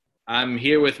I'm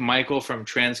here with Michael from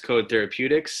Transcode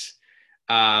Therapeutics.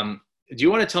 Do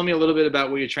you want to tell me a little bit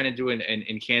about what you're trying to do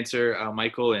in cancer,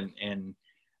 Michael? And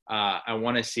I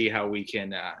want to see how we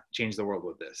can change the world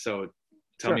with this. So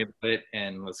tell me Sure. a bit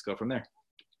and let's go from there.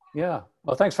 Yeah.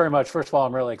 Well, thanks very much. First of all,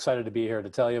 I'm really excited to be here to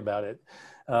tell you about it.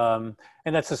 And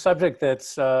that's a subject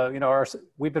that's,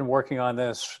 we've been working on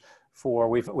this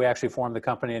we actually formed the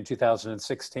company in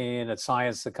 2016. It's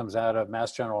science that comes out of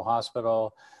Mass General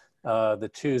Hospital. The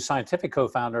two scientific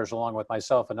co-founders, along with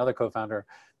myself, another co-founder,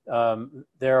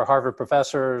 they're Harvard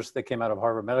professors. They came out of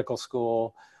Harvard Medical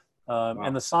School. Wow.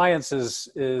 And the science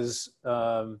is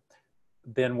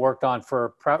been worked on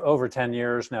for over 10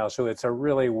 years now. So it's a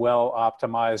really well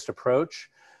optimized approach.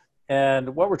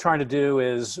 And what we're trying to do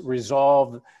is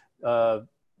resolve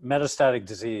metastatic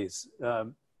disease.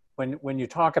 When you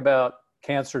talk about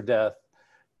cancer death,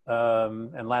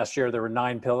 and last year there were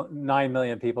 9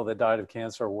 million people that died of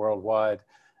cancer worldwide,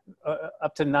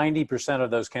 up to 90%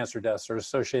 of those cancer deaths are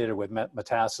associated with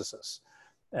metastasis.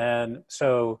 And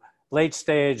so late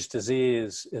stage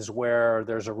disease is where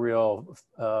there's a real,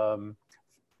 a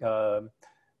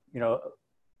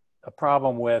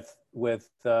problem with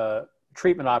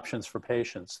treatment options for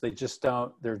patients. There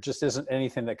just isn't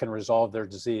anything that can resolve their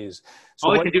disease. So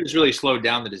All they can do is really slow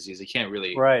down the disease. They can't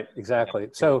really. Right, exactly.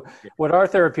 So what our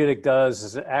therapeutic does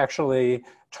is it actually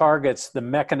targets the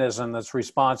mechanism that's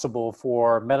responsible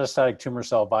for metastatic tumor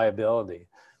cell viability.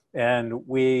 And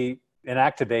we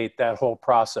inactivate that whole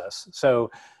process. So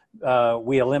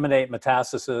we eliminate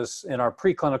metastasis in our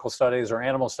preclinical studies or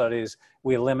animal studies.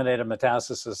 We eliminated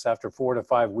metastasis after 4 to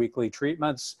 5 weekly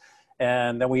treatments.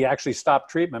 And then we actually stopped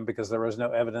treatment because there was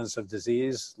no evidence of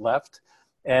disease left.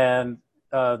 And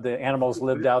the animals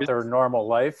lived out their normal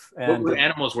life. And what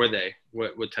animals were they?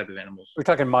 What type of animals? we're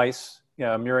talking mice,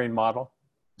 a murine model.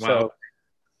 Wow. So,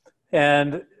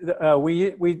 and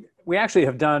we actually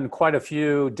have done quite a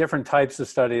few different types of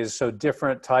studies. So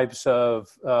different types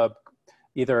of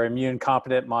either immune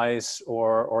competent mice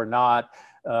or not.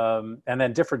 And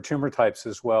then different tumor types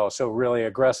as well. So really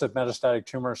aggressive metastatic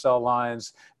tumor cell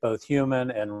lines, both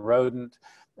human and rodent,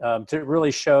 to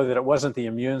really show that it wasn't the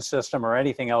immune system or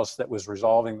anything else that was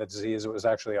resolving the disease. It was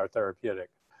actually our therapeutic.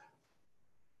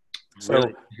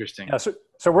 Really interesting. Yeah,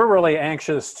 so we're really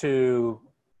anxious to,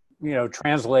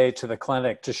 translate to the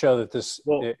clinic to show that this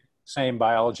same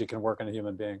biology can work in a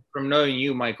human being. From knowing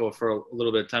you, Michael, for a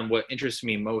little bit of time, what interests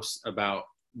me most about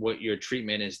what your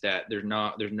treatment is that there's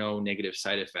no negative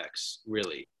side effects,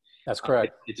 really. That's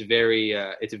correct. It's a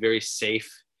very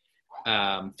safe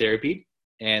therapy.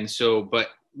 And so, but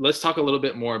let's talk a little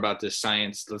bit more about the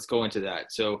science. Let's go into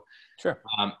that. So, Sure.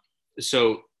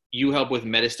 So you help with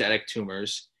metastatic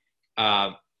tumors,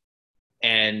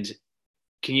 and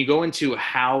can you go into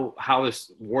how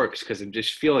this works? Because I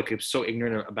just feel like I'm so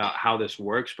ignorant about how this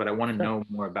works, but I want to know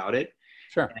more about it.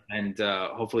 Sure. And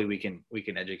hopefully we can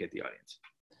educate the audience.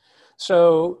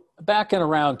 So back in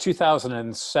around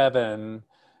 2007,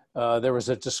 there was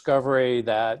a discovery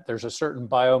that there's a certain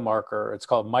biomarker, it's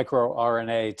called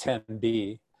microRNA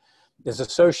 10B, is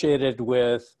associated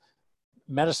with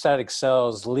metastatic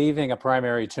cells leaving a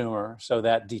primary tumor, so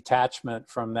that detachment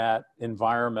from that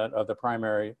environment of the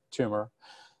primary tumor,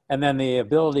 and then the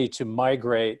ability to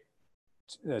migrate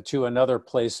to another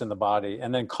place in the body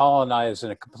and then colonize in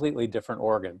a completely different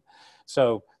organ.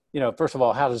 So, first of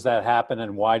all, how does that happen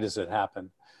and why does it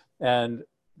happen? And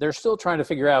they're still trying to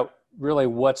figure out really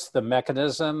what's the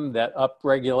mechanism that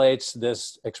upregulates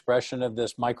this expression of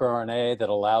this microRNA that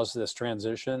allows this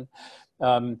transition.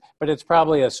 But it's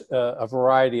probably a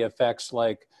variety of effects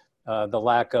like the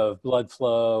lack of blood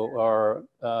flow or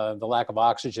the lack of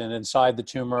oxygen inside the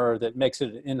tumor that makes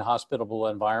it an inhospitable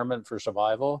environment for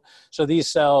survival. So these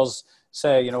cells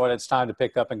say, it's time to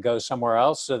pick up and go somewhere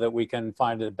else so that we can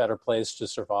find a better place to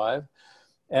survive.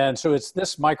 And so it's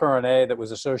this microRNA that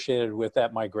was associated with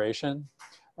that migration.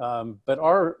 But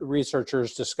our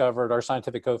researchers our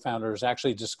scientific co-founders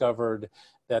actually discovered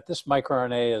that this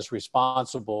microRNA is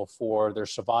responsible for their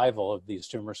survival of these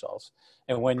tumor cells.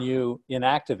 And when you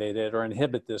inactivate it or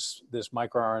inhibit this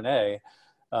microRNA,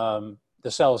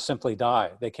 the cells simply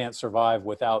die. They can't survive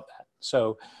without that.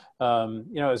 So,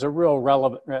 it's a real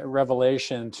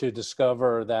revelation to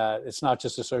discover that it's not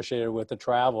just associated with the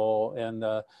travel and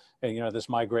this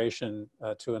migration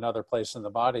to another place in the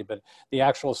body, but the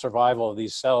actual survival of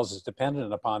these cells is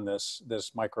dependent upon this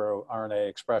microRNA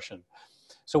expression.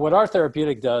 So what our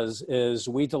therapeutic does is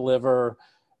we deliver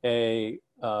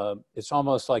it's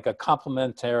almost like a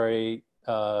complementary,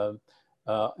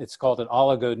 it's called an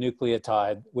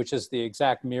oligonucleotide, which is the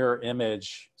exact mirror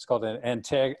image. It's called an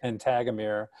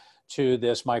antagomer to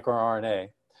this microRNA.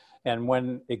 And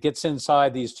when it gets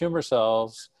inside these tumor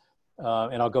cells,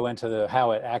 and I'll go into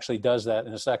how it actually does that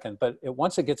in a second, but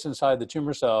once it gets inside the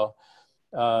tumor cell,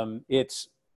 it's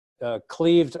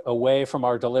cleaved away from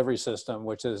our delivery system,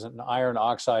 which is an iron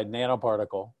oxide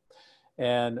nanoparticle.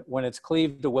 And when it's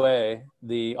cleaved away,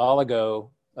 the oligo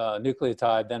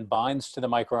nucleotide then binds to the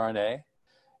microRNA,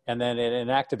 and then it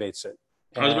inactivates it.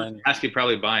 I was going to ask you,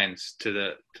 probably binds to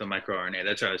the microRNA.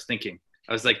 That's what I was thinking.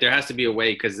 I was like, there has to be a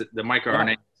way, because the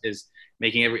microRNA is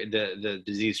making the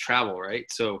disease travel, right?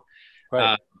 So,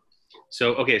 right.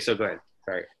 Okay, so go ahead.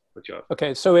 Sorry, put you off.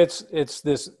 Okay, so it's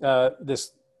this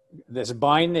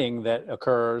binding that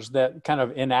occurs that kind of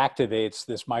inactivates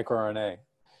this microRNA.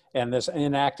 And this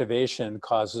inactivation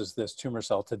causes this tumor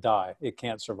cell to die. It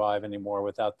can't survive anymore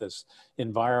without this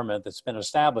environment that's been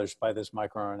established by this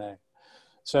microRNA.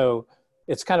 So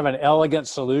it's kind of an elegant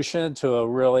solution to a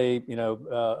really,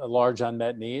 a large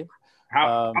unmet need.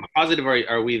 How positive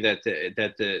are we that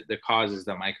the cause is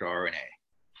the microRNA?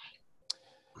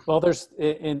 Well,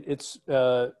 it's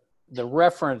the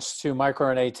reference to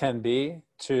microRNA 10B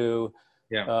to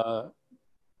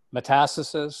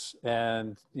metastasis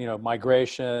and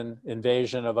migration,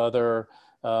 invasion of other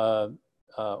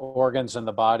organs in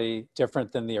the body,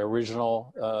 different than the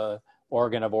original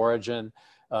organ of origin.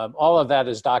 All of that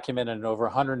is documented in over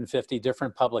 150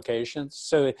 different publications.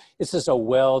 So this is a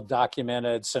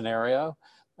well-documented scenario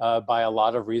by a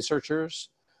lot of researchers.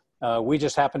 We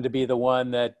just happen to be the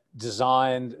one that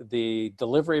designed the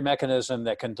delivery mechanism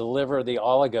that can deliver the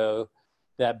oligo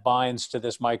that binds to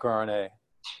this microRNA.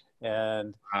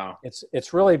 And wow.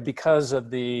 It's really because of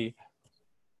the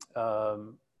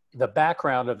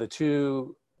background of the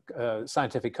two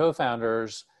scientific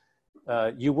co-founders.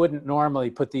 You wouldn't normally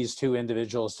put these two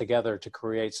individuals together to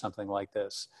create something like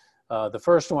this. The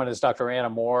first one is Dr. Anna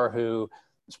Moore, who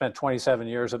spent 27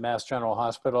 years at Mass General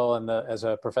Hospital and as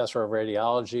a professor of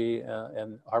radiology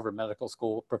and Harvard Medical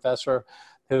School professor,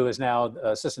 who is now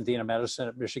Assistant Dean of Medicine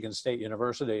at Michigan State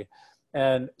University.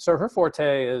 And so her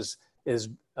forte is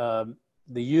the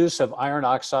use of iron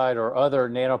oxide or other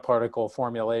nanoparticle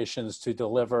formulations to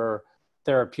deliver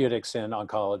therapeutics in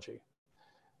oncology.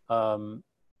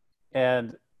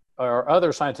 And our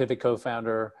other scientific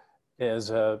co-founder has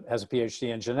a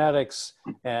PhD in genetics,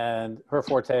 and her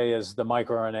forte is the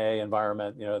microRNA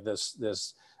environment,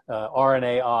 this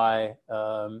RNAi,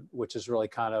 which is really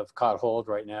kind of caught hold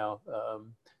right now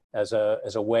as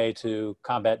a way to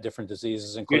combat different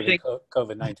diseases, including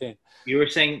COVID-19. You were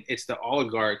saying it's the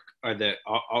oligarch or the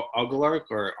oligarch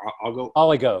or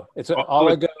oligo. It's an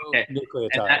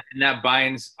oligonucleotide. And that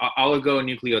binds,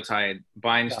 oligonucleotide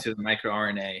binds to the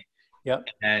microRNA. Yep.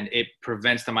 And it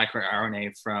prevents the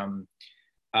microRNA from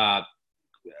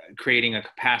creating a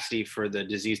capacity for the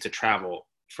disease to travel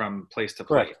from place to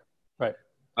place.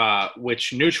 Right.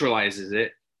 Which neutralizes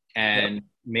it and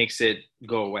makes it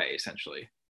go away, essentially.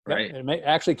 Right. It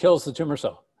actually kills the tumor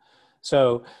cell.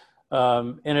 So,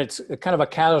 and it's kind of a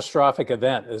catastrophic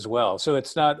event as well. So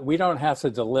we don't have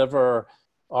to deliver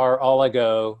our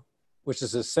oligo, which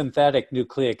is a synthetic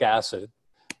nucleic acid.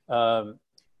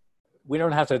 We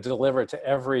don't have to deliver it to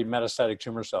every metastatic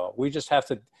tumor cell. We just have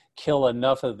to kill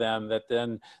enough of them that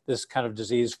then this kind of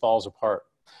disease falls apart.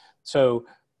 So,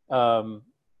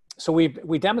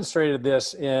 we demonstrated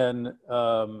this in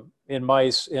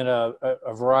mice in a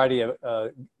variety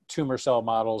of tumor cell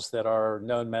models that are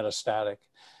known metastatic,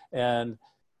 and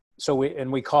so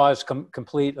we caused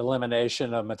complete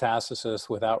elimination of metastasis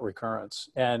without recurrence.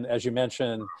 And as you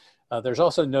mentioned, there's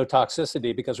also no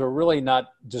toxicity because we're really not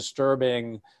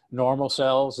disturbing normal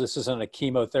cells. This isn't a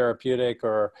chemotherapeutic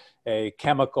or a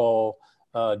chemical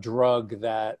drug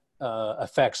that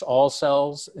affects all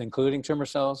cells, including tumor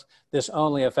cells. This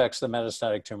only affects the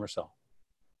metastatic tumor cell.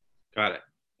 Got it.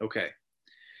 Okay.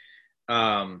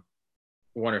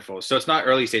 Wonderful. So it's not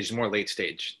early stage, it's more late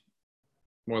stage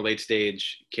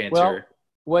cancer.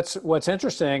 Well, what's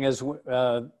interesting is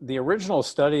the original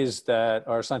studies that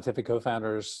our scientific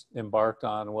co-founders embarked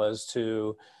on was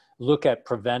to look at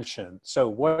prevention. So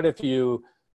what if you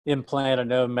implant a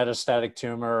known metastatic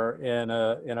tumor in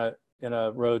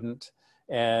a rodent,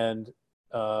 and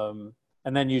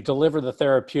then you deliver the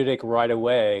therapeutic right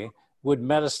away? Would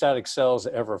metastatic cells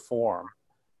ever form?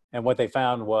 And what they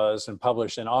found was, and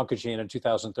published in Oncogene in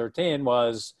 2013,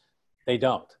 was they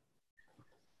don't.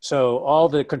 So all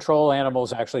the control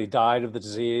animals actually died of the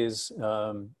disease,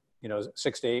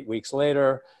 6 to 8 weeks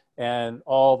later, and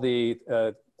all the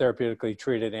therapeutically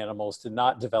treated animals did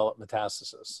not develop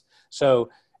metastasis. So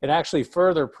it actually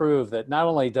further proved that not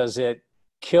only does it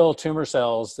kill tumor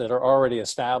cells that are already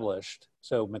established,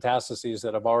 so metastases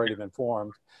that have already been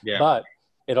formed, but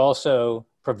it also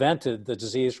prevented the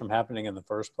disease from happening in the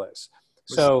first place.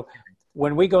 So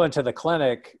when we go into the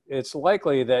clinic, it's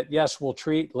likely that, yes, we'll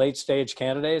treat late stage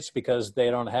candidates because they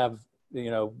don't have,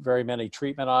 very many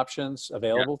treatment options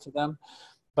available to them.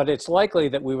 But it's likely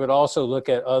that we would also look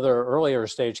at other earlier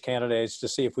stage candidates to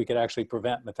see if we could actually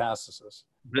prevent metastasis.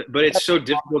 But it's so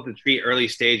difficult to treat early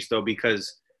stage though,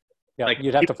 because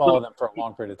you'd have to follow them for a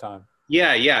long period of time.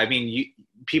 Yeah. I mean,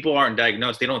 people aren't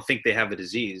diagnosed. They don't think they have the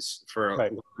disease for a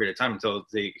long period of time until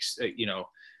they,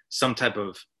 some type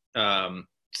of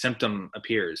symptom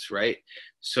appears, right?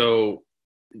 So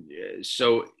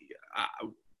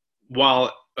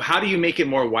while, how do you make it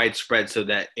more widespread so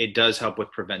that it does help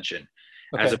with prevention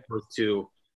as opposed to?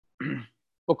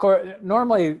 Well,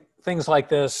 normally things like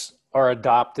this are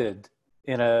adopted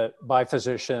by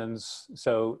physicians.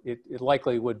 So it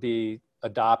likely would be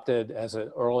adopted as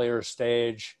an earlier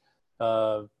stage,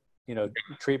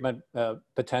 treatment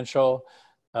potential.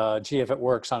 If it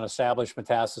works on established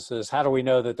metastases, how do we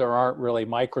know that there aren't really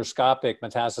microscopic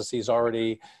metastases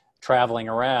already traveling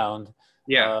around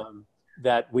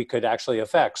that we could actually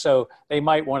affect? So they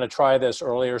might want to try this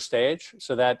earlier stage.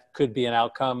 So that could be an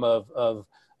outcome of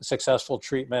successful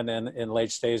treatment in late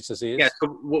stage disease. Yeah. So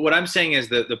what I'm saying is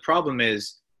that the problem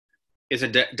is a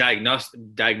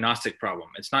diagnostic problem.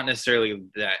 It's not necessarily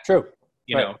that. True.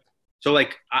 You know. So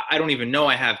like I don't even know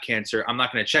I have cancer. I'm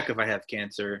not going to check if I have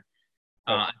cancer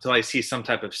until I see some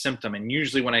type of symptom. And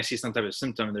usually when I see some type of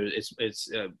symptom, it's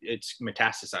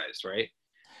metastasized, right?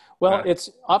 Well, it's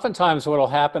oftentimes what will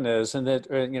happen is, and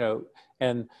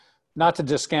not to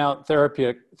discount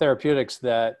therapeutics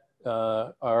that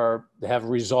have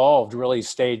resolved really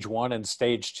stage 1 and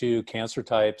stage 2 cancer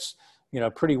types,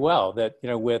 pretty well. That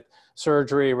with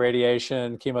surgery,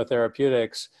 radiation,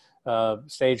 chemotherapeutics,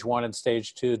 stage 1 and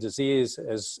stage 2 disease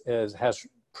has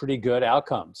pretty good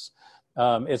outcomes.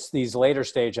 It's these later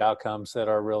stage outcomes that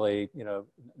are really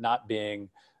not being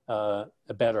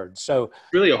bettered. So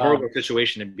really a horrible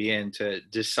situation to be in, to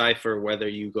decipher whether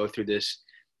you go through this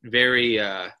very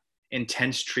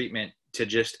intense treatment to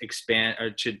just expand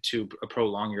or to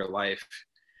prolong your life.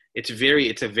 It's a very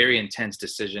intense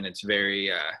decision. It's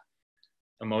very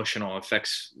emotional,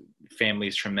 affects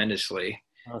families tremendously.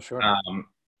 Oh, sure. I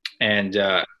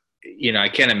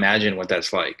can't imagine what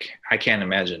that's like. I can't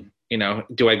imagine,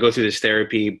 do I go through this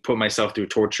therapy, put myself through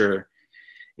torture,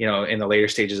 in the later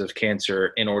stages of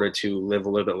cancer in order to live a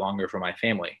little bit longer for my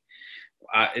family?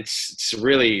 It's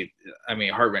really,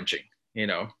 heart-wrenching,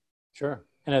 Sure.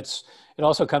 And it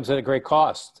also comes at a great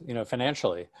cost,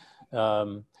 financially.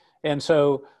 And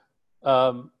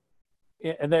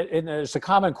there's a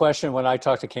common question when I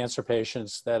talk to cancer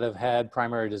patients that have had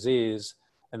primary disease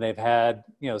and they've had,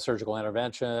 surgical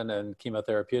intervention and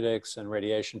chemotherapeutics and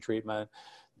radiation treatment,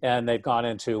 and they've gone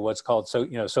into what's called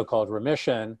so-called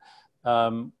remission.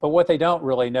 But what they don't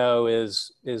really know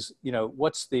is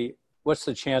what's the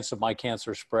chance of my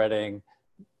cancer spreading,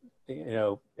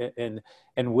 and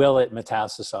will it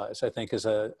metastasize? I think is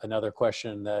another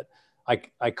question that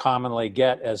I commonly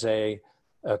get as a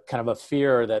kind of a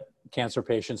fear that cancer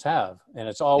patients have, and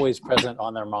it's always present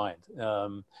on their mind.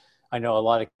 I know a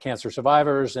lot of cancer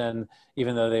survivors, and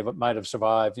even though they might have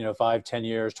survived, 5, 10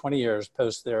 years, 20 years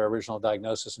post their original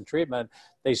diagnosis and treatment,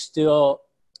 they still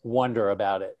wonder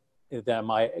about it.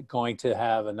 Am I going to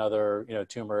have another,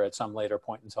 tumor at some later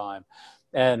point in time?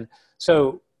 And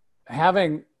so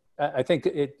I think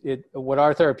what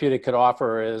our therapeutic could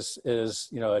offer is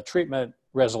a treatment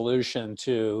resolution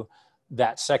to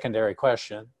that secondary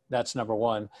question. That's number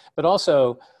one. But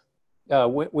also,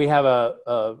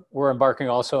 we're embarking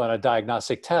also on a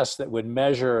diagnostic test that would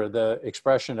measure the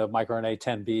expression of microRNA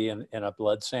 10B in a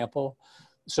blood sample.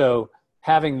 So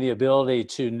having the ability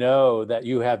to know that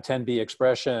you have 10B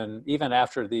expression even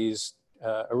after these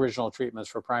original treatments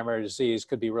for primary disease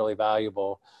could be really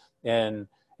valuable. And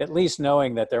at least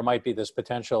knowing that there might be this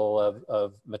potential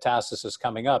of metastasis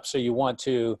coming up. So you want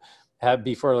to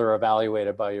be further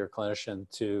evaluated by your clinician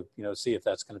to see if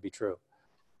that's going to be true.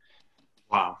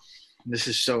 Wow. This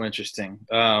is so interesting.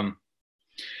 Cancer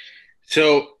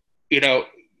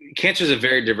is a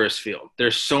very diverse field.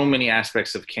 There's so many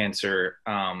aspects of cancer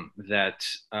that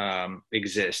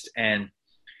exist, and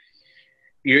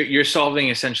you're solving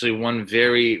essentially one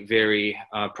very, very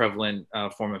prevalent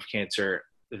form of cancer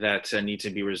that needs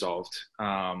to be resolved.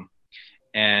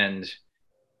 And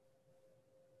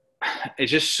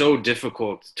it's just so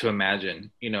difficult to imagine,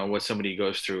 what somebody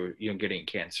goes through, getting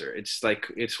cancer. It's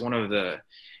one of the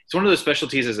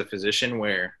specialties as a physician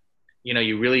where,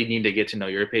 you really need to get to know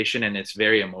your patient, and it's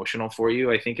very emotional for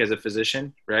you, I think, as a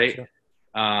physician, right?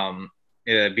 Sure.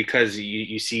 Because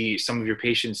you see some of your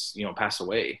patients, pass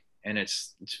away, and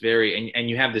it's very, and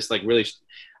you have this like really,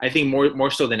 I think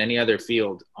more so than any other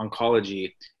field,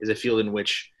 oncology is a field in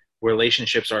which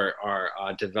relationships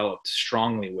are developed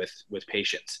strongly with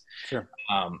patients. Sure.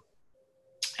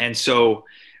 And so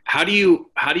how do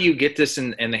you get this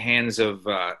in the hands of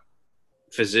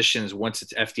physicians once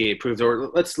it's FDA approved?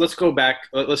 Or let's go back.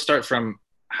 Let's start from,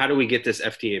 how do we get this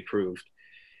FDA approved?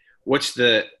 What's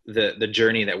the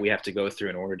journey that we have to go through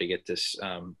in order to get this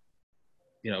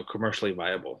commercially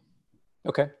viable?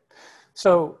 Okay.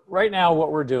 So right now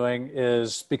what we're doing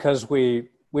is, because we've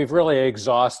really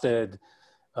exhausted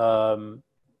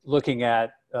looking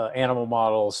at animal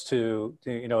models to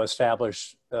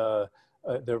establish the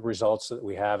results that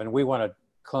we have, and we want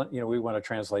to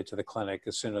translate to the clinic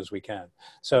as soon as we can.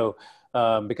 So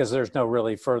because there's no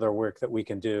really further work that we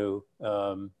can do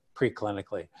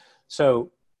preclinically.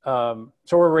 So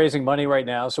we're raising money right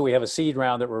now. So we have a seed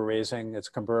round that we're raising. It's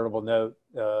a convertible note,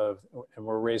 and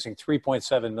we're raising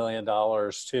 $3.7 million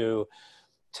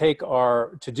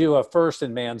to do a first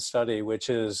in man study, which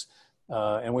is,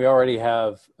 and we already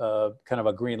have kind of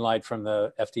a green light from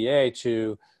the FDA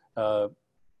to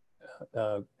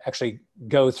actually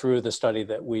go through the study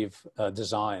that we've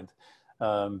designed.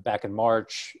 Back in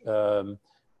March,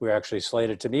 we were actually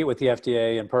slated to meet with the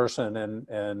FDA in person,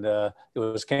 and it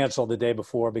was canceled the day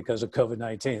before because of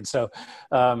COVID-19. So,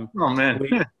 oh man.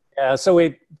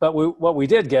 What we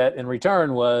did get in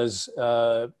return was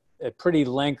a pretty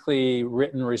lengthy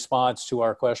written response to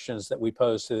our questions that we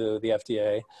posed to the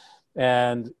FDA.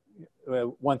 And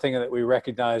one thing that we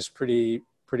recognized pretty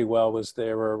well was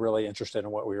they were really interested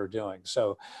in what we were doing.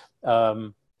 So,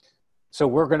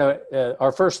 we're going to,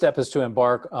 our first step is to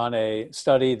embark on a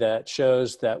study that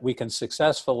shows that we can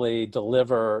successfully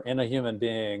deliver in a human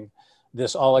being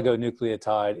this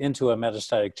oligonucleotide into a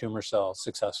metastatic tumor cell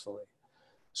successfully.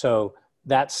 So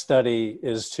that study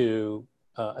is to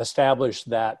establish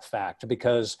that fact,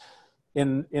 because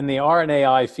in the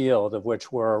RNAi field, of which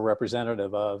we're a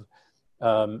representative of,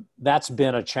 that's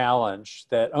been a challenge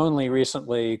that only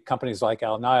recently companies like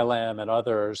Alnylam and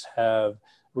others have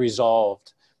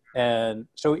resolved. And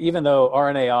so even though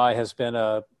RNAi has been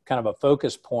a kind of a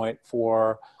focus point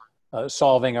for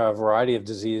solving a variety of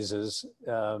diseases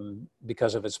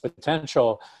because of its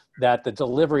potential, that the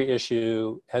delivery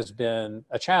issue has been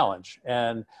a challenge.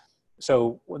 And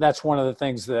so that's one of the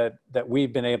things that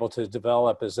we've been able to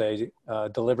develop, is a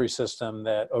delivery system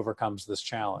that overcomes this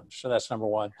challenge. So that's number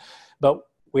one. But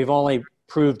we've only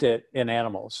proved it in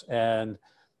animals. And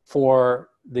for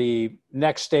the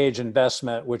next stage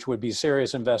investment, which would be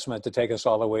serious investment to take us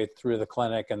all the way through the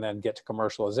clinic and then get to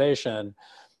commercialization,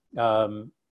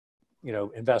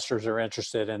 investors are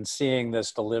interested in seeing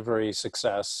this delivery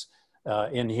success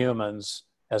in humans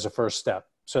as a first step.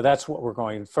 So that's what we're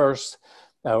going first.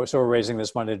 So we're raising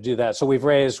this money to do that. So we've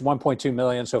raised 1.2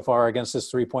 million so far against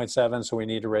this 3.7. So we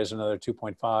need to raise another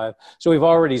 2.5. So we've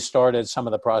already started some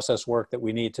of the process work that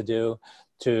we need to do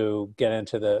to get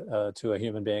into to a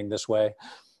human being this way.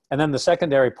 And then the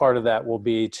secondary part of that will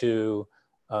be to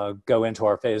go into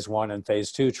our phase 1 and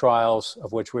phase 2 trials,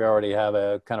 of which we already have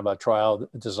a kind of a trial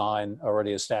design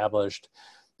already established.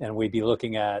 And we'd be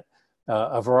looking at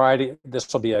a variety.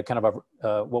 This will be a kind of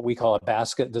a what we call a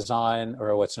basket design,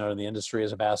 or what's known in the industry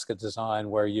as a basket design,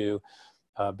 where you,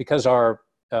 because our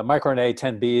microRNA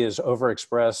 10B is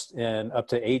overexpressed in up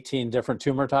to 18 different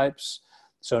tumor types.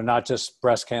 So not just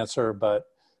breast cancer, but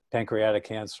pancreatic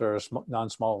cancer,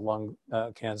 non-small lung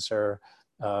cancer,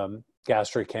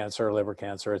 gastric cancer, liver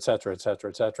cancer, et cetera, et cetera,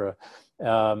 et cetera.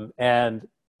 And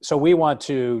so we want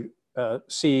to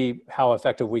see how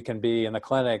effective we can be in the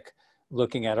clinic,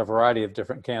 looking at a variety of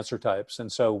different cancer types. And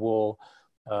so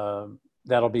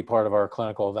that'll be part of our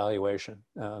clinical evaluation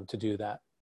to do that.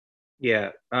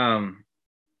 Yeah. How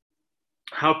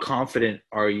confident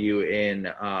are you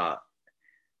in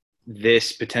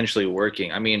this potentially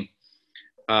working? I mean,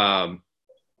 the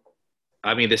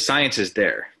science is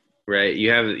there, right?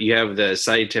 You have the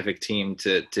scientific team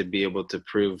to be able to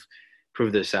prove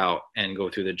this out and go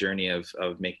through the journey of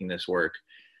making this work.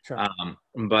 Sure.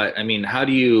 But I mean, how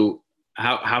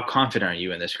confident are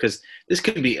you in this? Because this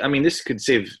could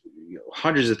save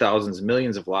hundreds of thousands,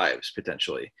 millions of lives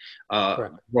potentially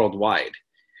worldwide.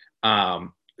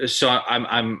 So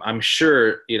I'm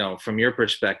sure, from your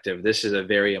perspective, this is a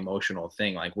very emotional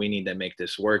thing. Like, we need to make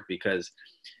this work, because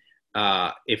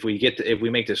if we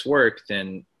make this work,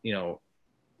 then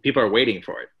people are waiting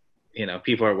for it.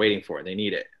 People are waiting for it. They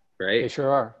need it, right? They sure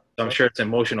are. So I'm sure it's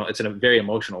emotional. It's very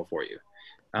emotional for you.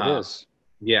 It is.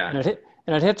 Yeah.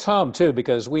 And it hits home too,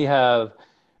 because we've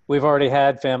already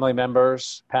had family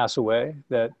members pass away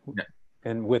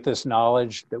and with this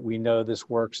knowledge that we know this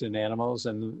works in animals,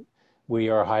 and we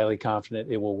are highly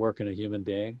confident it will work in a human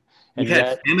being. And You've had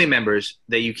yet, family members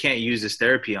that you can't use this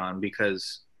therapy on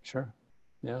because. sure,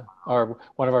 yeah.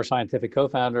 One of our scientific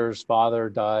co-founders' father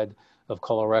died of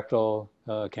colorectal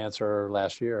cancer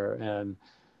last year, and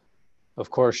of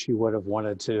course, she would have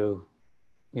wanted to,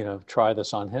 try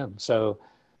this on him. So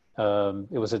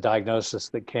it was a diagnosis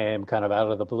that came kind of out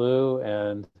of the blue,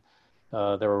 and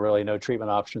there were really no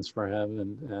treatment options for him,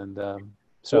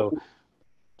 so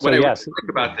What I really yes. like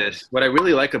about this, what I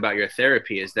really like about your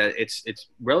therapy is that it's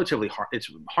relatively it's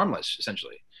harmless,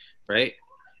 essentially, right?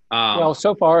 Well,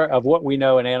 so far of what we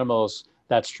know in animals,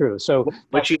 that's true. So What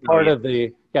that's you know, part of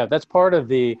the, that's part of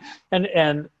the, and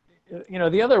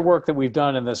the other work that we've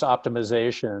done in this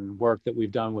optimization work that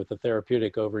we've done with the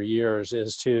therapeutic over years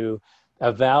is to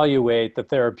evaluate the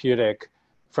therapeutic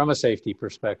from a safety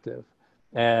perspective.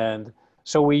 And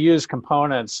so we use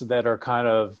components that are kind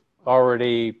of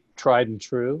already tried and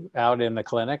true out in the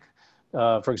clinic.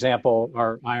 For example,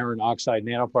 our iron oxide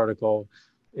nanoparticle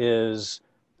has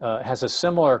a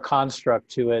similar construct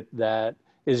to it that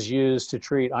is used to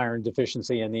treat iron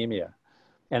deficiency anemia.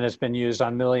 And it's been used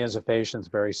on millions of patients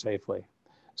very safely.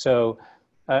 So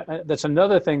that's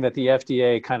another thing that the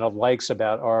FDA kind of likes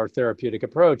about our therapeutic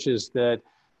approach, is that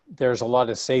there's a lot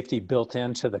of safety built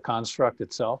into the construct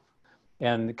itself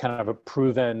and kind of a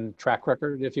proven track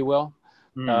record, if you will.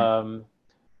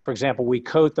 For example, we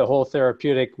coat the whole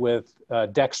therapeutic with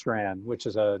dextran, which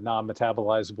is a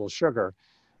non-metabolizable sugar.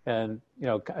 And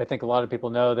I think a lot of people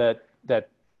know that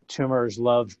tumors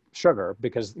love sugar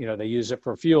because they use it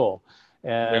for fuel,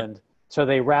 and so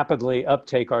they rapidly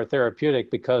uptake our therapeutic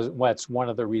because that's one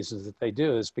of the reasons that they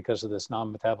do, is because of this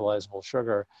non-metabolizable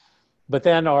sugar. But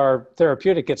then our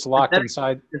therapeutic gets locked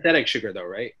inside synthetic sugar, though,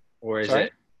 right? Or is Sorry?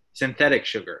 it synthetic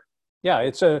sugar? Yeah,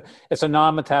 it's a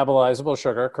non-metabolizable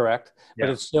sugar, correct? Yeah.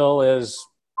 But it still is,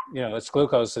 it's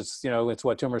glucose. It's it's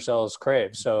what tumor cells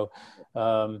crave. So,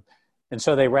 and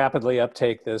so they rapidly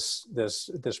uptake this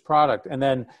product, and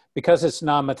then because it's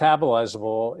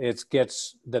non-metabolizable,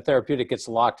 the therapeutic gets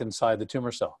locked inside the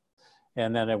tumor cell,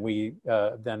 and then we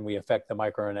affect the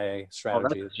microRNA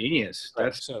strategy. Oh, that's genius.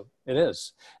 Right. So it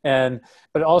is,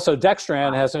 but also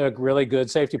dextran has a really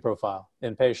good safety profile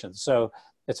in patients. So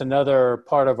it's another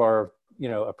part of our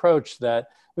approach that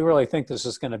we really think this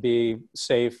is going to be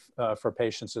safe for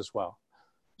patients as well.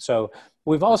 So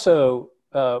we've also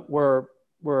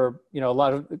we're a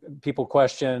lot of people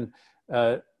question,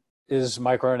 is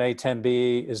microRNA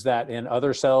 10B, is that in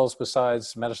other cells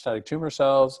besides metastatic tumor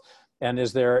cells, and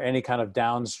is there any kind of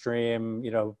downstream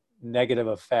negative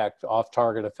effect,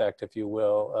 off-target effect, if you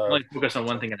will? Only focus on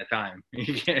one thing at a time.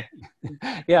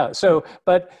 Yeah. So,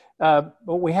 but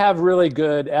we have really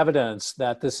good evidence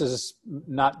that this is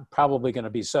not probably going to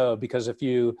be so, because if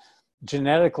you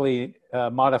genetically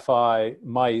modify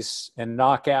mice and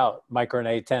knock out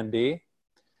microRNA 10B,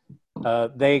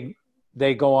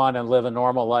 they go on and live a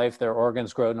normal life. Their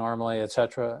organs grow normally, et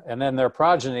cetera, and then their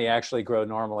progeny actually grow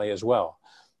normally as well.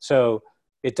 So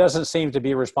it doesn't seem to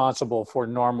be responsible for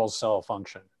normal cell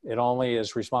function. It only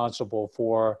is responsible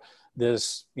for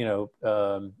this,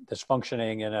 this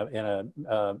functioning in a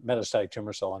metastatic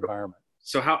tumor cell environment.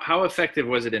 So how effective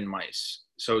was it in mice?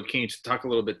 So can you talk a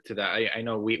little bit to that? I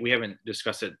know we haven't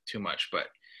discussed it too much, but.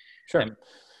 Sure.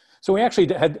 So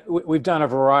we've done a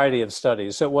variety of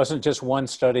studies. So it wasn't just one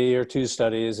study or two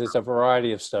studies, it's a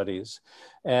variety of studies.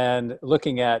 And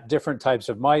looking at different types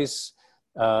of mice,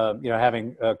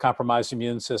 having compromised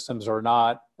immune systems or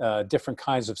not, different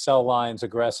kinds of cell lines,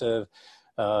 aggressive.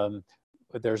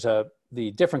 There's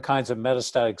the different kinds of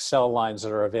metastatic cell lines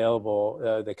that are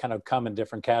available. They kind of come in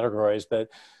different categories, but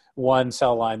one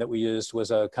cell line that we used was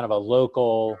a kind of a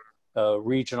local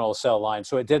regional cell line.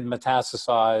 So it didn't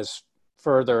metastasize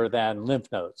further than lymph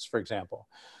nodes, for example.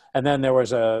 And then there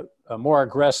was a more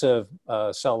aggressive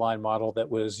cell line model that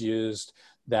was used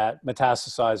that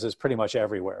metastasizes pretty much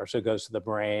everywhere. So it goes to the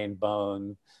brain,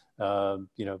 bone,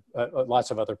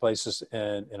 lots of other places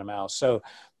in a mouse. So,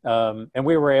 and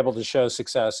we were able to show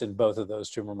success in both of those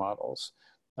tumor models.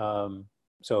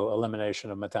 So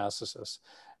elimination of metastasis.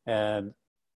 And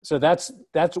so that's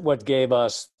what gave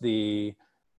us the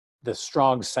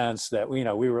strong sense that we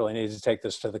really need to take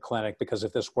this to the clinic, because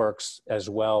if this works as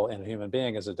well in a human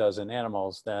being as it does in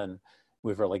animals, then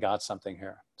we've really got something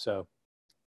here. So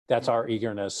that's our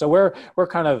eagerness. So we're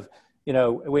kind of,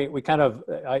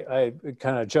 I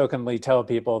kind of jokingly tell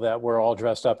people that we're all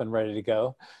dressed up and ready to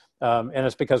go. And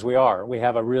it's because we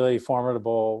have a really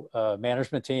formidable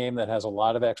management team that has a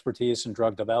lot of expertise in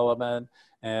drug development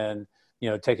and,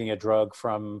 taking a drug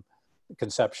from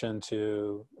conception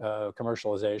to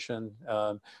commercialization.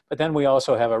 But then we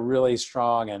also have a really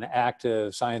strong and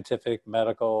active scientific,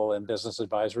 medical, and business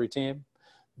advisory team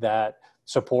that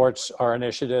supports our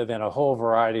initiative in a whole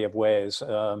variety of ways.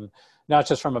 Not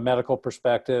just from a medical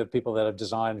perspective, people that have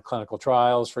designed clinical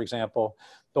trials, for example,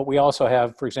 but we also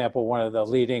have, for example, one of the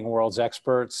leading world's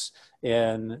experts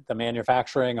in the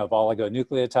manufacturing of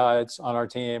oligonucleotides on our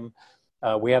team.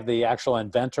 We have the actual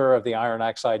inventor of the iron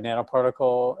oxide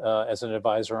nanoparticle as an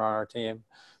advisor on our team.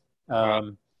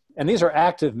 Wow. And these are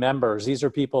active members. These are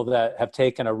people that have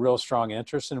taken a real strong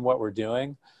interest in what we're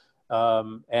doing,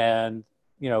 and,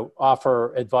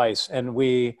 offer advice. And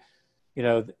we,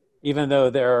 even though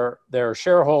they're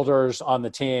shareholders on the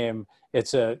team,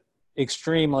 it's a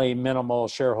extremely minimal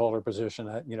shareholder position,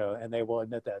 and they will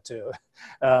admit that too.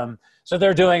 So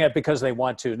they're doing it because they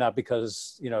want to, not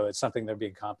because, it's something they're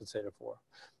being compensated for.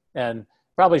 And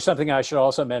probably something I should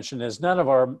also mention is none of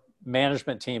our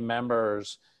management team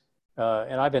members,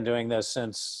 and I've been doing this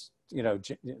since,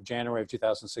 January of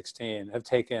 2016, have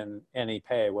taken any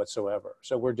pay whatsoever.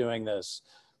 So we're doing this,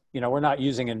 we're not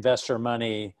using investor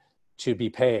money to be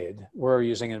paid. We're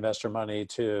using investor money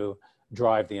to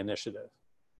drive the initiative.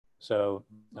 So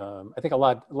I think a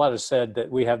lot is said that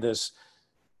we have this,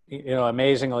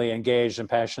 amazingly engaged and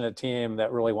passionate team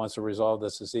that really wants to resolve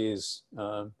this disease.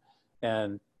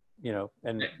 And we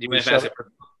show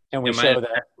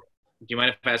that. Do you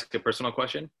mind if I ask a personal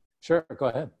question? Sure, go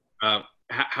ahead.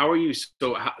 How are you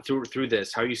through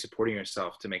this? How are you supporting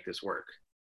yourself to make this work?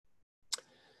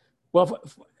 Well,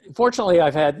 fortunately,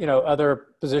 I've had, other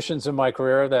positions in my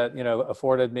career that,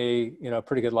 afforded me, a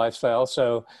pretty good lifestyle.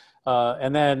 So,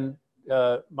 and then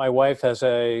my wife has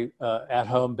a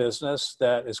at-home business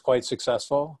that is quite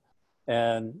successful.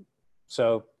 And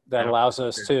so that allows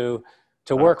us to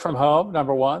work from home,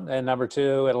 number one. And number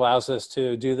two, it allows us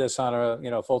to do this on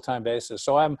a, full-time basis.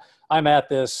 So I'm at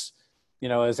this,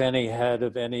 as any head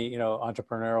of any,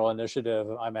 entrepreneurial initiative,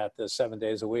 I'm at this 7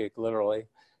 days a week, literally.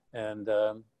 And,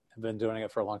 I've been doing it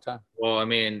for a long time. Well, I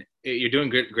mean, you're doing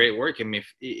great work. I mean,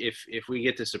 if we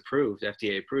get this approved,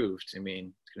 FDA approved, I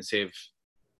mean, it's going to save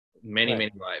many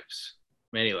lives.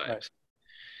 Right.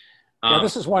 Yeah,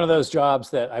 this is one of those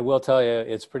jobs that I will tell you,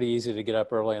 it's pretty easy to get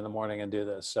up early in the morning and do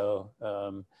this. So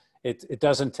it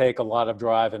doesn't take a lot of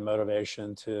drive and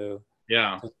motivation to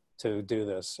do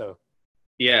this. So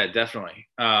yeah, definitely.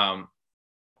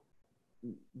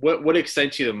 What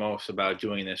excites you the most about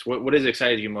doing this? What has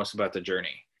excited you most about the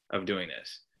journey of doing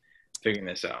this, figuring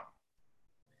this out?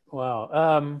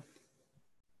 Wow.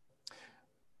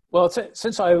 Well,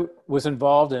 since I was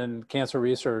involved in cancer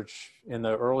research in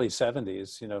the early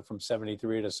 70s, from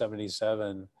 73 to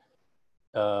 77,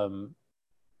 and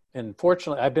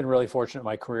fortunately, I've been really fortunate in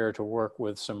my career to work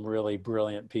with some really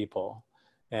brilliant people.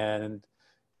 And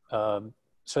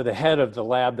so the head of the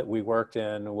lab that we worked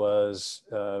in was,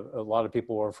 a lot of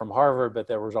people were from Harvard, but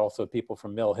there was also people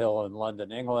from Mill Hill in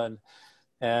London, England.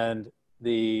 And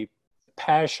the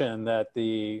passion that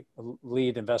the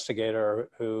lead investigator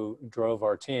who drove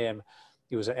our team,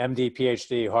 he was an MD,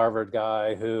 PhD, Harvard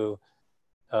guy who,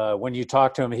 when you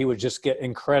talk to him, he would just get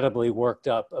incredibly worked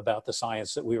up about the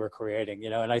science that we were creating,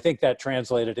 and I think that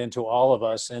translated into all of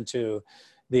us, into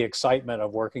the excitement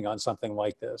of working on something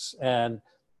like this. And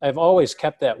I've always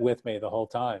kept that with me the whole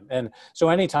time. And so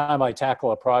anytime I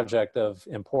tackle a project of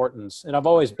importance, and I've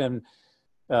always been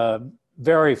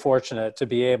very fortunate to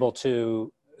be able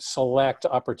to select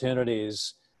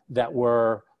opportunities that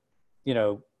were,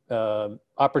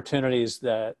 opportunities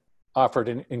that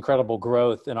offered incredible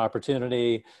growth and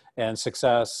opportunity and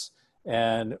success,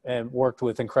 and worked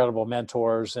with incredible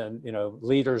mentors and,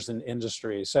 leaders in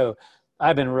industry. So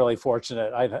I've been really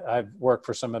fortunate. I've worked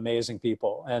for some amazing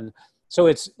people. And so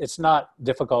it's not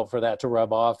difficult for that to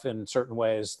rub off in certain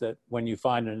ways, that when you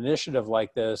find an initiative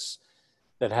like this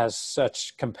that has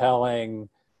such compelling,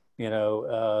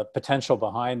 potential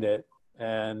behind it,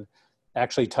 and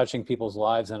actually touching people's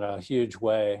lives in a huge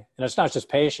way. And it's not just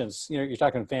patients, you're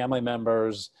talking family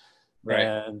members, right,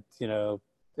 and,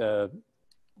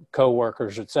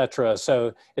 co-workers, et cetera.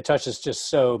 So it touches just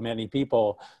so many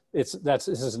people. This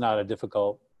is not a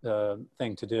difficult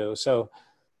thing to do. So,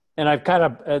 and I've kind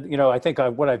of, I think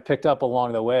what I've picked up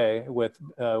along the way with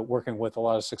working with a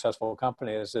lot of successful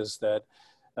companies is that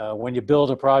when you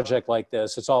build a project like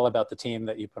this, it's all about the team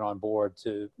that you put on board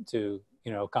to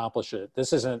accomplish it.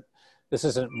 This isn't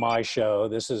my show.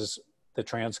 This is the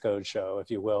Transcode show, if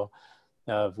you will.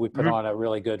 We put on a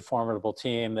really good, formidable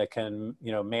team that can,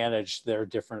 manage their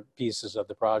different pieces of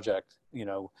the project,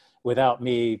 without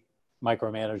me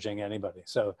micromanaging anybody.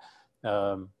 So,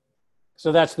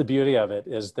 so that's the beauty of it,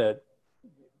 is that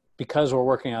because we're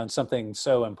working on something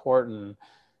so important,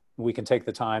 we can take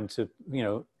the time to,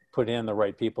 put in the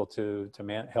right people to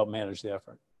help manage the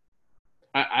effort.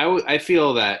 I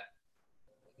feel that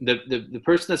the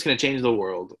person that's going to change the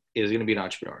world is going to be an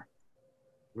entrepreneur,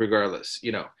 regardless.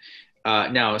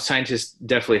 Now scientists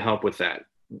definitely help with that,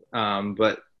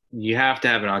 but you have to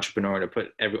have an entrepreneur to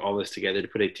put all this together, to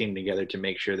put a team together to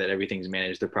make sure that everything's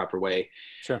managed the proper way.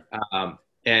 Sure.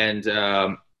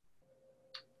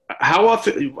 How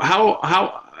often,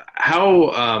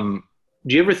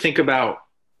 do you ever think about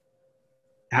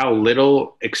how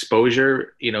little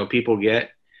exposure, people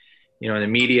get, in the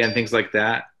media and things like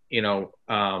that,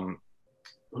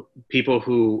 people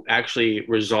who actually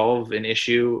resolve an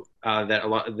issue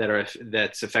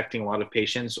that's affecting a lot of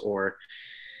patients? Or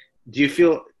do you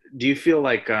feel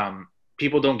like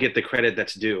people don't get the credit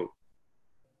that's due?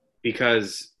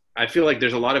 Because I feel like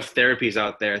there's a lot of therapies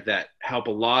out there that help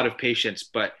a lot of patients,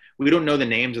 but we don't know the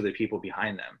names of the people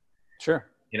behind them. Sure.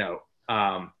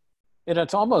 And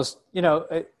it's almost,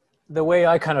 the way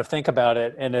I kind of think about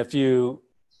it. And if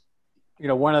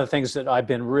one of the things that I've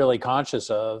been really conscious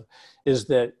of is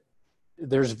that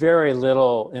there's very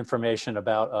little information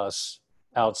about us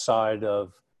outside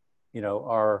of,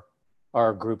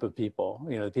 our group of people,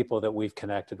 the people that we've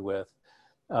connected with.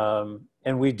 And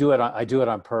I do it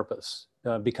on purpose,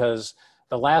 because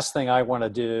the last thing I want to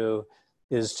do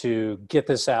is to get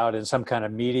this out in some kind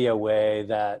of media way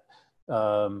that,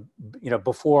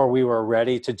 before we were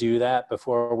ready to do that,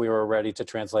 before we were ready to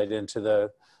translate into the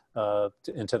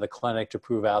clinic to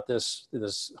prove out this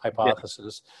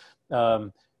hypothesis. Yeah.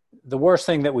 The worst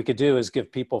thing that we could do is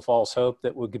give people false hope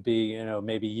that we could be,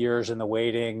 maybe years in the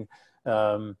waiting.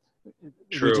 True.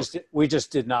 We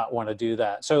just did not want to do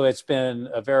that. So it's been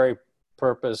a very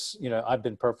I've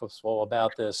been purposeful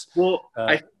about this. Well,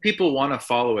 I think people want to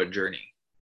follow a journey.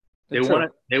 They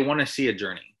want to see a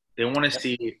journey. They want to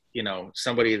see,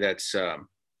 somebody that's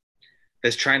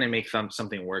trying to make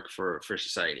something work for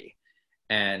society,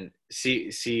 and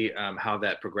see how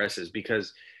that progresses.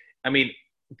 Because,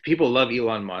 people love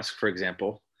Elon Musk, for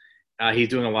example. He's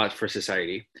doing a lot for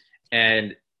society,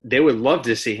 and they would love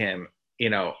to see him,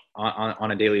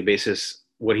 on a daily basis,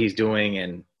 what he's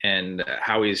doing and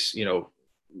how he's,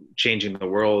 changing the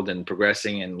world and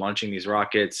progressing and launching these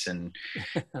rockets and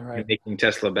right. making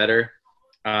Tesla better.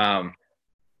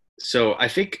 So I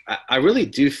really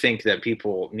do think that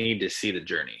people need to see the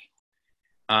journey.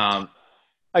 I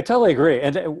totally agree.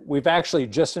 And we've actually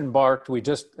just embarked,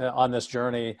 on this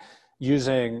journey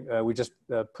we just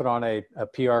put on a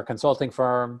PR consulting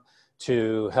firm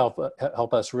to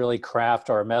help us really craft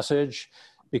our message.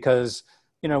 Because,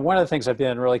 one of the things I've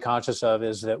been really conscious of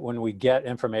is that when we get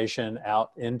information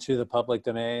out into the public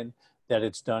domain, that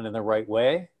it's done in the right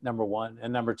way, number one.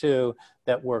 And number two,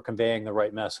 that we're conveying the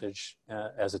right message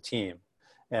as a team.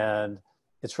 And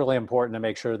it's really important to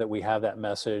make sure that we have that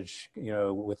message,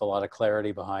 with a lot of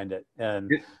clarity behind it.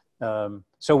 And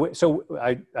so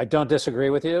I don't disagree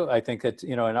with you. I think that,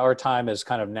 in our time is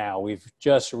kind of now. We've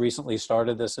just recently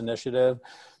started this initiative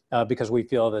because we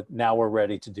feel that now we're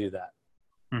ready to do that.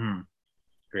 Mm-hmm.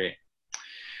 Great.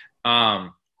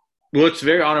 Well, it's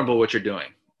very honorable what you're doing.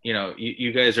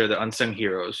 You guys are the unsung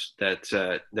heroes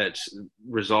that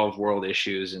resolve world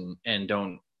issues and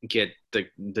don't get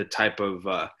the type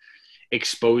of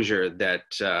exposure that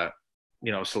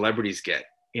celebrities get.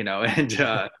 And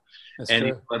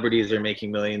celebrities are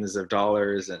making millions of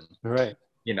dollars, and right.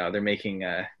 They're making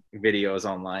videos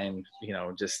online.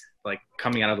 Just like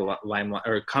coming out of the limelight,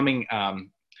 or coming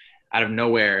out of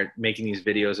nowhere, making these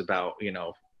videos about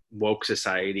woke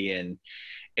society, and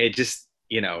it just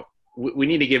we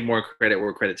need to give more credit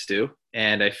where credit's due.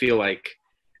 And I feel like,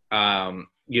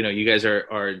 you guys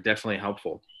are definitely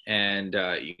helpful, and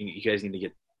you guys need to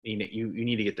get, you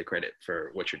need to get the credit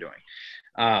for what you're doing.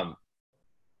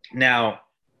 Now,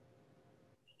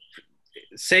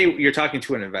 say you're talking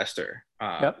to an investor.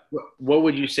 Yep. What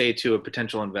would you say to a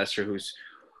potential investor who's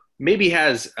maybe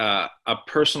has a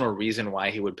personal reason why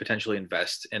he would potentially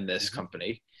invest in this mm-hmm.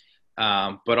 company,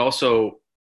 but also,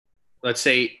 let's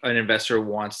say an investor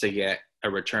wants to get a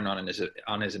return on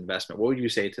his investment? What would you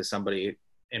say to somebody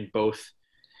in both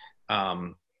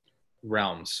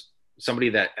realms? Somebody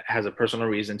that has a personal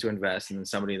reason to invest, and then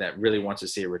somebody that really wants to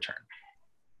see a return.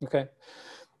 Okay.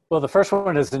 Well, the first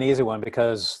one is an easy one,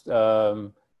 because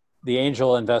the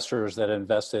angel investors that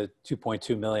invested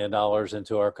 $2.2 million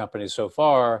into our company so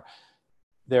far,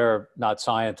 they're not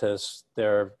scientists.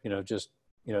 They're,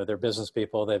 they're business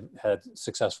people. They've had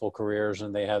successful careers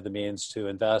and they have the means to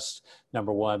invest,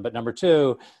 number one. But number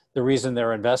two, the reason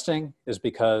they're investing is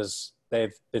because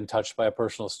they've been touched by a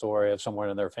personal story of someone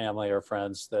in their family or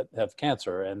friends that have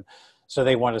cancer. And so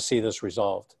they want to see this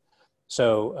resolved.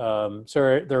 So,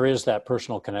 there is that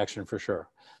personal connection for sure.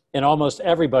 And almost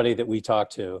everybody that we talk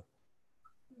to,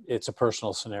 it's a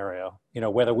personal scenario,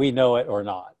 whether we know it or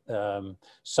not.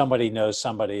 Somebody knows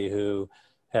somebody who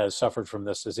has suffered from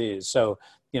this disease. So,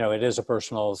 it is a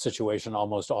personal situation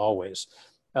almost always.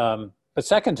 But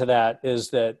second to that is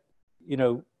that,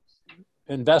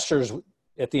 investors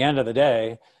at the end of the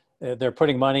day, they're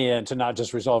putting money in to not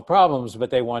just resolve problems, but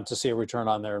they want to see a return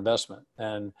on their investment.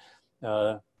 And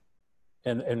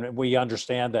we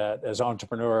understand that as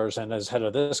entrepreneurs and as head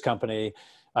of this company,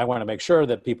 I want to make sure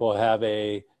that people have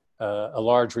a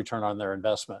large return on their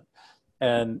investment.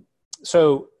 And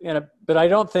so, but I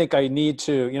don't think I need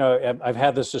to, I've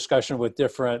had this discussion with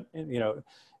different,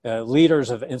 leaders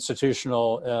of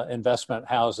institutional investment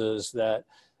houses that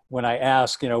when I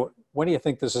ask, what do you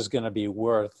think this is going to be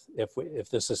worth if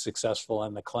this is successful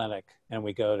in the clinic and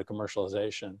we go to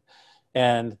commercialization?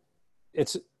 And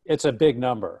it's a big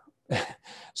number.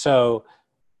 So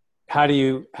how do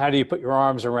you put your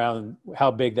arms around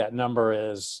how big that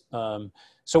number is?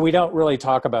 So we don't really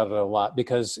talk about it a lot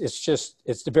because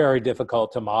it's very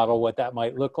difficult to model what that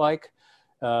might look like.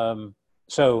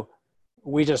 So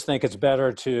we just think it's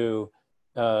better to,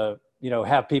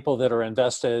 have people that are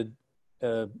invested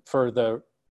for the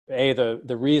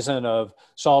reason of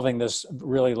solving this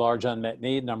really large unmet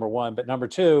need, number one, but number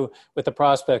two, with the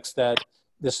prospects that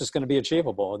this is going to be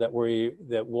achievable, that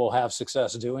we'll have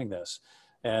success doing this.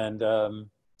 And,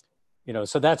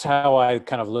 so that's how I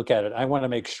kind of look at it. I want to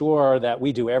make sure that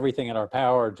we do everything in our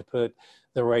power to put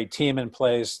the right team in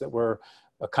place, that we're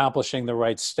accomplishing the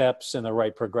right steps and the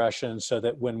right progression so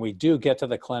that when we do get to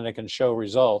the clinic and show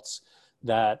results,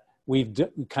 that we've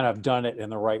kind of done it in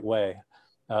the right way.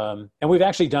 And we've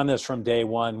actually done this from day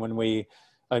one when we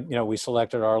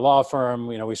selected our law firm,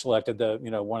 we selected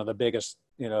one of the biggest,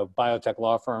 biotech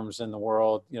law firms in the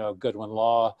world, Goodwin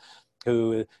Law,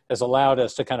 who has allowed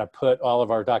us to kind of put all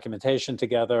of our documentation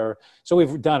together. So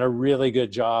we've done a really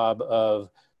good job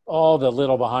of all the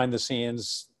little behind the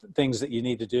scenes things that you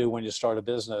need to do when you start a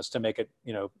business to make it,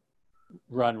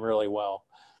 run really well.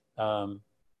 And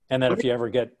then if you ever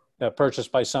get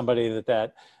purchased by somebody,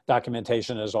 that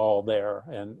documentation is all there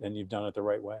and you've done it the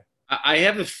right way. I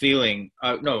have a feeling,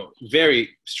 very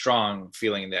strong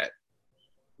feeling that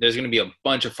there's going to be a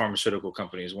bunch of pharmaceutical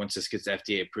companies once this gets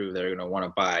FDA approved that are going to want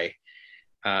to buy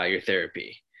your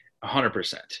therapy,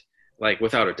 100%, like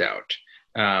without a doubt.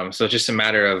 So it's just a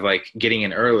matter of like getting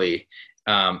in early,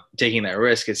 taking that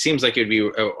risk. It seems like it'd be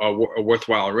a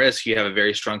worthwhile risk. You have a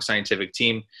very strong scientific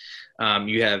team.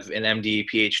 You have an MD,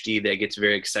 PhD that gets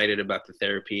very excited about the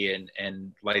therapy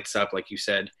and lights up, like you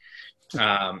said.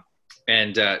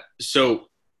 So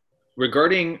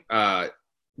regarding the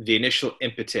initial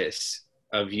impetus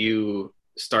of you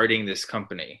starting this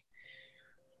company,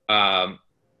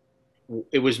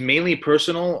 it was mainly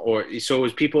personal, or so it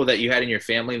was people that you had in your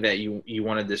family that you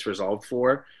wanted this resolved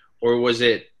for, or was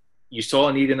it you saw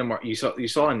a need in the market, you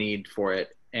saw a need for it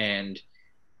and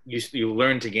you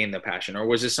learned to gain the passion, or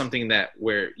was this something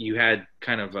where you had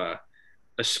kind of a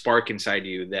spark inside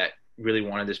you that really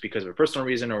wanted this because of a personal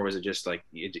reason, or was it just like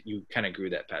you kind of grew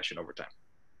that passion over time?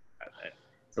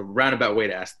 It's a roundabout way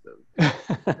to ask a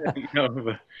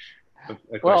question.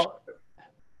 Well,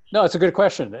 no, it's a good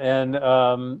question. And,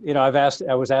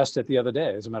 I was asked it the other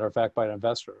day, as a matter of fact, by an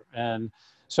investor. And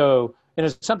so, and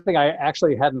it's something I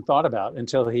actually hadn't thought about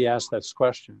until he asked this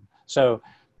question. So,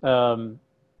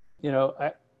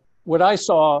 what I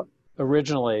saw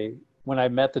originally when I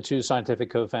met the two scientific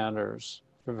co-founders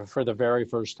for the very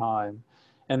first time,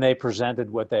 and they presented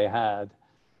what they had,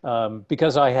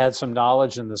 because I had some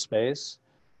knowledge in the space,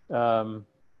 it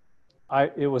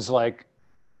was like,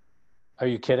 are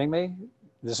you kidding me?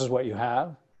 This is what you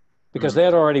have? Because they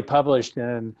had already published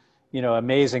in,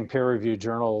 amazing peer-reviewed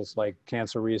journals like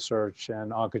Cancer Research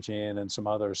and Oncogene and some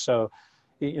others. So,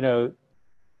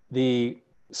 the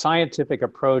scientific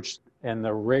approach and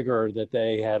the rigor that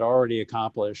they had already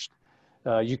accomplished,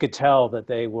 you could tell that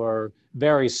they were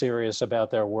very serious about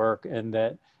their work and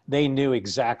that they knew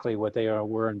exactly what they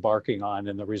were embarking on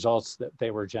and the results that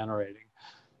they were generating.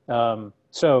 It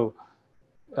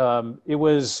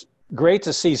was great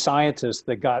to see scientists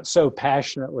that got so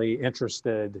passionately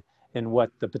interested in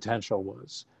what the potential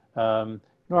was.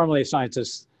 Normally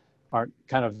scientists aren't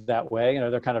kind of that way,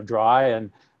 they're kind of dry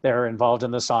and they're involved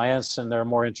in the science and they're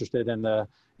more interested in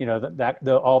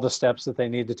all the steps that they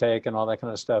need to take and all that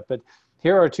kind of stuff. But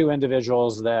here are two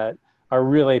individuals that are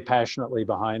really passionately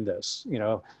behind this,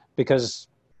 because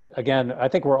again, I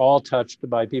think we're all touched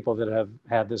by people that have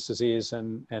had this disease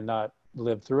and not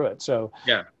live through it. So,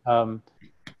 Yeah.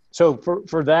 so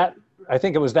for that, I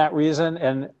think it was that reason.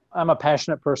 And I'm a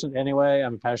passionate person anyway.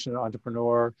 I'm a passionate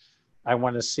entrepreneur. I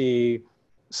want to see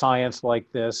science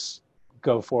like this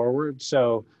go forward.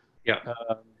 So, Yeah.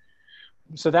 uh,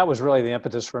 so that was really the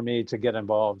impetus for me to get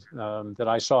involved. That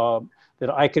I saw that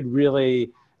I could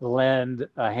really lend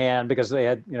a hand because they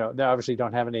had, they obviously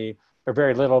don't have any or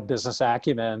very little business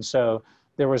acumen. So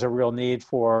there was a real need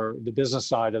for the business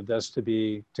side of this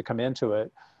to come into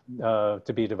it,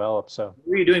 to be developed. So What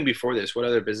were you doing before this? What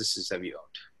other businesses have you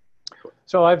owned?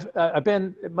 so I've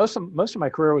been most of my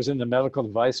career was in the medical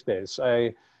device space.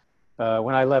 When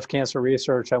I left cancer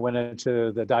research, I went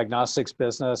into the diagnostics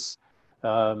business.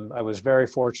 I was very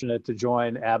fortunate to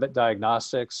join Abbott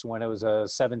Diagnostics when it was a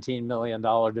 $17 million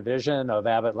division of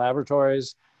Abbott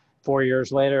Laboratories. 4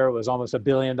 years later, it was almost $1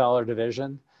 billion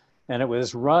division. And it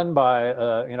was run by,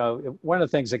 one of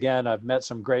the things, again, I've met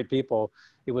some great people.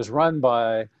 It was run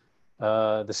by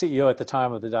the CEO at the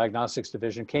time of the diagnostics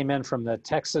division, came in from the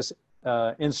Texas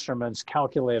Instruments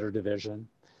calculator division.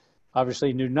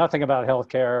 Obviously knew nothing about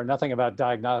healthcare, nothing about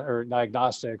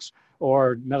diagnostics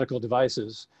or medical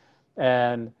devices.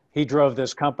 And he drove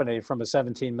this company from a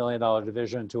 $17 million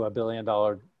division to $1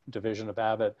 billion division of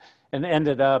Abbott, and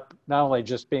ended up not only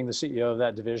just being the CEO of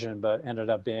that division, but ended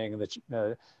up being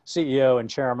the CEO and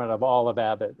chairman of all of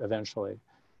Abbott eventually,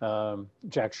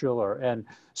 Jack Schuler. And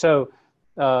so,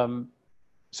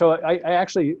 I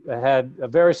actually had a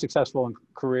very successful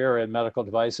career in medical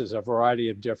devices, a variety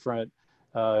of different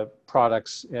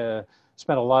products.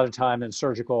 Spent a lot of time in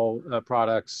surgical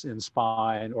products, in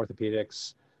spine,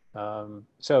 orthopedics.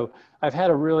 So I've had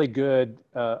a really good,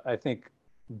 I think,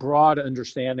 broad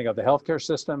understanding of the healthcare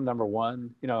system. Number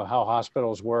one, how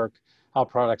hospitals work, how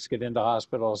products get into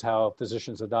hospitals, how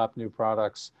physicians adopt new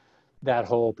products, that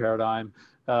whole paradigm.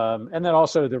 And then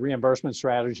also the reimbursement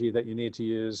strategy that you need to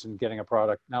use in getting a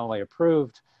product not only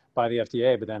approved by the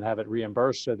FDA, but then have it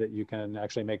reimbursed so that you can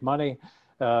actually make money.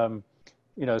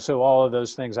 So all of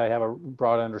those things, I have a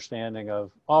broad understanding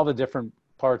of all the different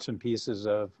parts and pieces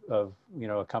of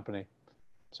a company.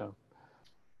 So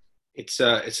It's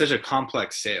such a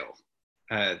complex sale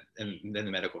in the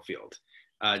medical field.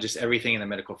 Just everything in the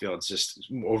medical field is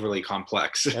just overly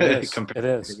complex. It is. It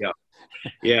is.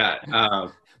 Yeah.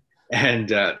 And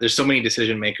there's so many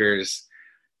decision makers.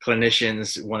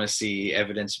 Clinicians want to see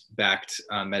evidence-backed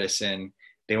medicine.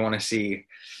 They want to see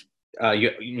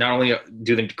not only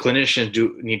do the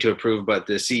clinicians need to approve, but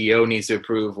the CEO needs to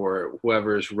approve, or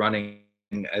whoever's running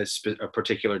a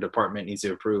particular department needs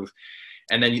to approve.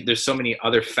 And then there's so many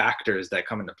other factors that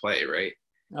come into play, right?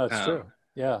 Oh, it's true.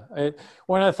 Yeah.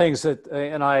 One of the things that,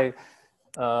 and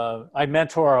I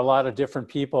mentor a lot of different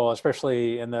people,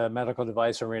 especially in the medical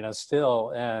device arena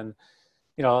still. And,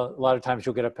 a lot of times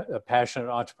you'll get a passionate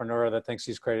entrepreneur that thinks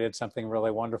he's created something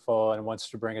really wonderful and wants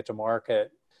to bring it to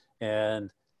market.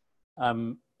 And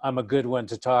I'm a good one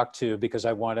to talk to because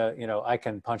I want to, I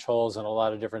can punch holes in a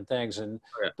lot of different things,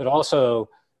 but also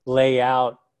lay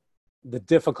out the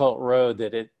difficult road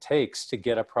that it takes to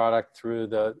get a product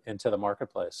into the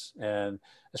marketplace. And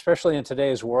especially in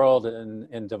today's world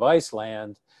in device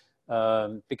land,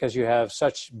 because you have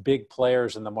such big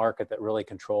players in the market that really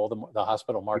control the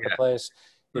hospital marketplace,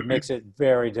 it makes it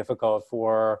very difficult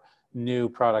for new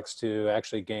products to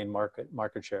actually gain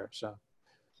market share. So.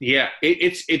 Yeah,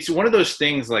 it's one of those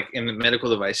things, like in the medical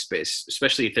device space,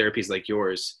 especially therapies like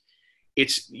yours,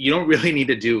 you don't really need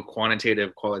to do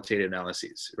quantitative, qualitative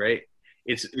analyses, right?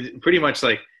 It's pretty much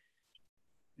like,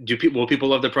 will people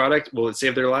love the product? Will it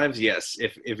save their lives? Yes.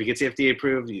 If it gets FDA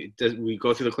approved, we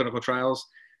go through the clinical trials.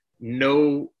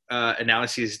 No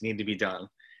analyses need to be done.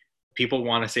 People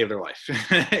want to save their life.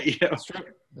 That's true.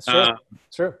 That's true.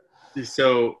 That's true.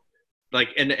 So,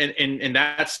 like in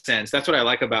that sense, that's what I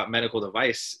like about medical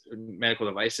devices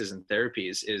and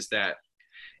therapies, is that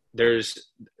there's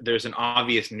an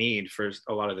obvious need for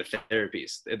a lot of the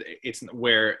therapies. It's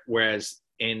whereas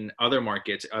in other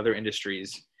markets, other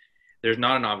industries, there's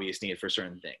not an obvious need for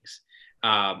certain things.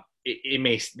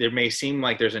 There may seem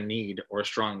like there's a need or a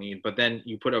strong need, but then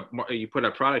you put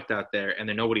a product out there and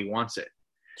then nobody wants it.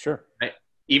 Sure. Right?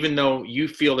 Even though you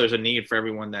feel there's a need for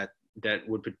everyone that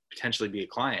would potentially be a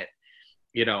client,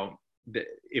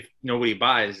 if nobody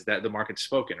buys, that the market's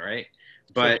spoken, right?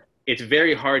 But sure. It's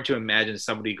very hard to imagine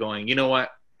somebody going, you know what,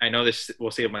 I know this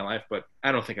will save my life, but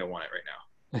I don't think I want it right now.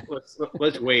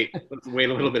 Let's wait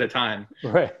a little bit of time,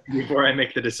 right, before I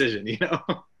make the decision.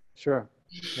 Sure.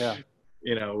 Yeah.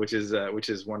 Which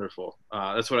is wonderful.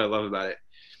 That's what I love about it.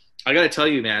 I got to tell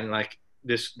you, man, like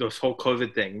this whole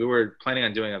COVID thing. We were planning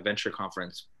on doing a venture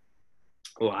conference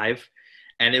live,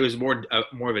 and it was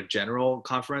more of a general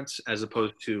conference as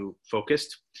opposed to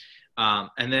focused.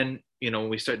 And then, when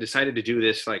we decided to do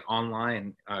this like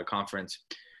online conference,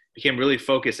 became really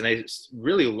focused, and I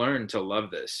really learned to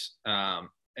love this,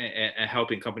 and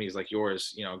helping companies like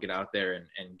yours, get out there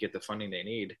and get the funding they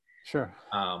need. Sure.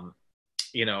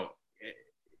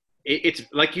 It's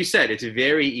like you said, it's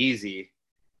very easy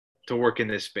to work in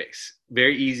this space.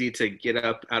 Very easy to get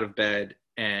up out of bed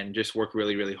and just work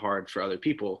really, really hard for other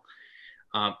people.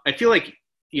 I feel like,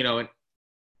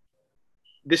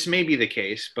 this may be the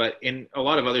case, but in a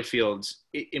lot of other fields,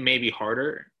 it may be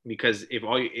harder, because if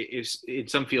in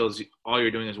some fields, all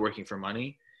you're doing is working for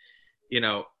money,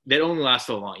 that only lasts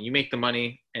so long. You make the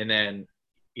money, and then,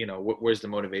 where's the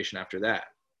motivation after that?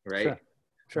 Right. Sure.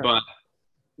 Sure. But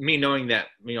me knowing that,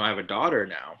 I have a daughter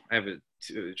now,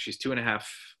 she's 2.5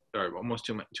 or almost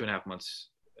 2.5 months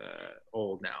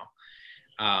old now.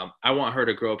 I want her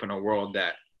to grow up in a world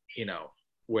that,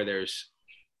 where there's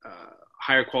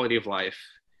higher quality of life,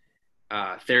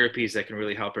 therapies that can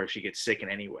really help her if she gets sick in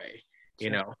any way,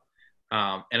 and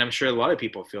I'm sure a lot of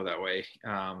people feel that way.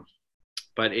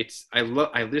 But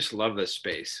I just love this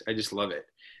space. I just love it.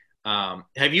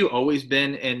 Have you always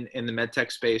been in the med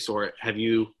tech space, or have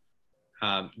you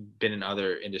been in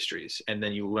other industries, and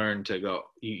then you learned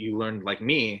you learned like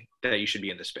me that you should be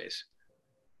in this space?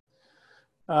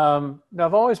 No,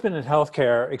 I've always been in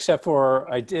healthcare, except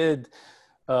for I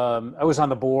was on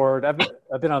the board. I've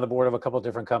been on the board of a couple of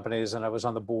different companies, and I was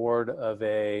on the board of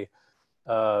I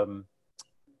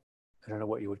don't know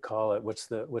what you would call it. What's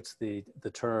the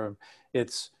term?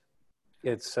 It's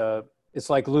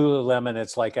like Lululemon.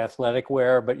 It's like athletic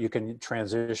wear, but you can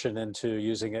transition into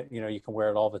using it. You can wear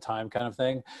it all the time, kind of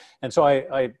thing. And so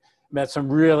I met some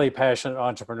really passionate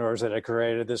entrepreneurs that had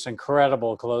created this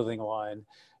incredible clothing line,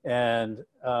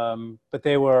 but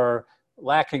they were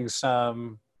lacking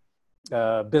some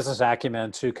business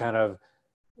acumen to kind of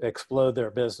explode their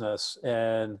business.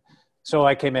 And so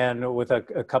I came in with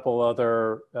a couple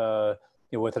other,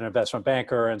 with an investment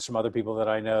banker and some other people that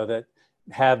I know that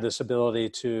have this ability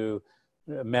to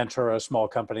mentor a small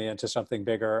company into something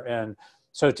bigger. And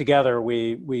so together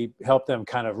we helped them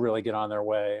kind of really get on their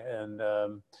way. And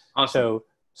Awesome.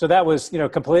 so that was,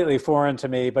 completely foreign to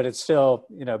me, but it's still,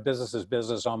 business is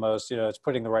business almost. It's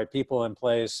putting the right people in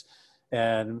place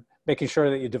and making sure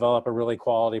that you develop a really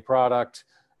quality product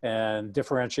and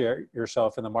differentiate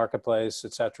yourself in the marketplace,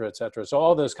 et cetera, et cetera. So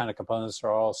all those kind of components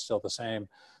are all still the same,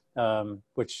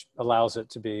 which allows it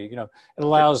to be, it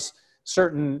allows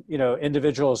certain,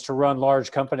 individuals to run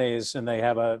large companies, and they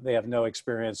have no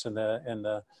experience in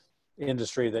the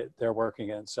industry that they're working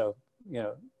in. So,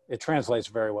 it translates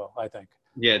very well, I think.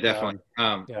 Yeah, definitely.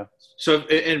 Yeah. So if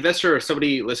an investor or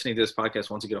somebody listening to this podcast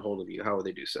wants to get a hold of you, how would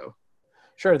they do so?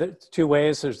 Sure. There's two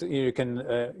ways. You can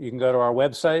go to our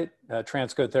website,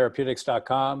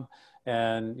 transcodetherapeutics.com,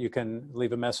 and you can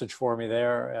leave a message for me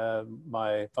there.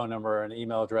 My phone number and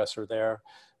email address are there.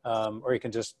 Or you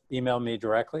can just email me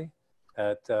directly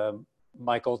at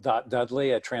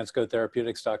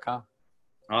michael.dudley@transcodetherapeutics.com.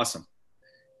 Awesome.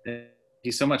 Thank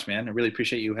you so much, man. I really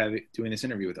appreciate you doing this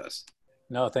interview with us.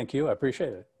 No, thank you. I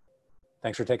appreciate it.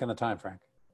 Thanks for taking the time, Frank.